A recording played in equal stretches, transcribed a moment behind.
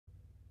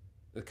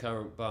The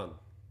currant bun.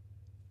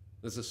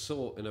 There's a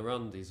sort in her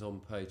undies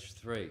on page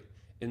 3,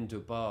 in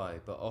Dubai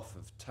but off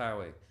of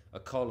Towie, a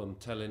column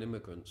telling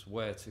immigrants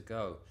where to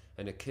go,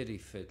 and a kiddie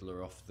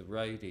fiddler off the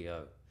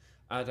radio.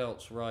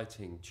 Adults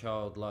writing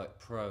childlike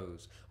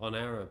prose on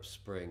Arab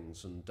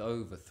Springs and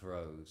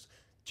overthrows,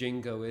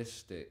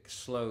 jingoistic,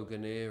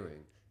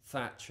 sloganeering,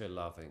 Thatcher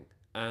loving,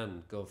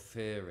 and God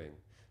fearing.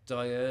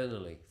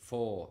 Diurnally,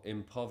 for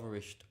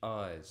impoverished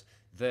eyes,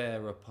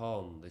 there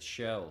upon the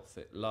shelf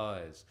it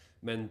lies,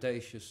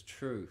 mendacious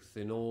truth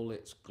in all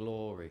its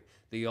glory,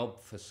 the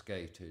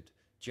obfuscated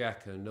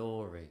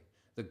Jackanory,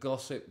 the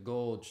gossip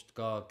gorged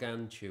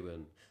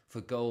gargantuan,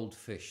 for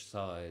goldfish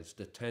sized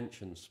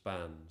attention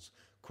spans,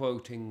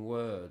 quoting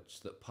words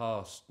that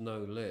passed no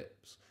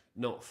lips,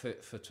 not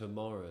fit for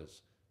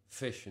tomorrow's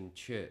fish and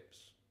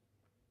chips.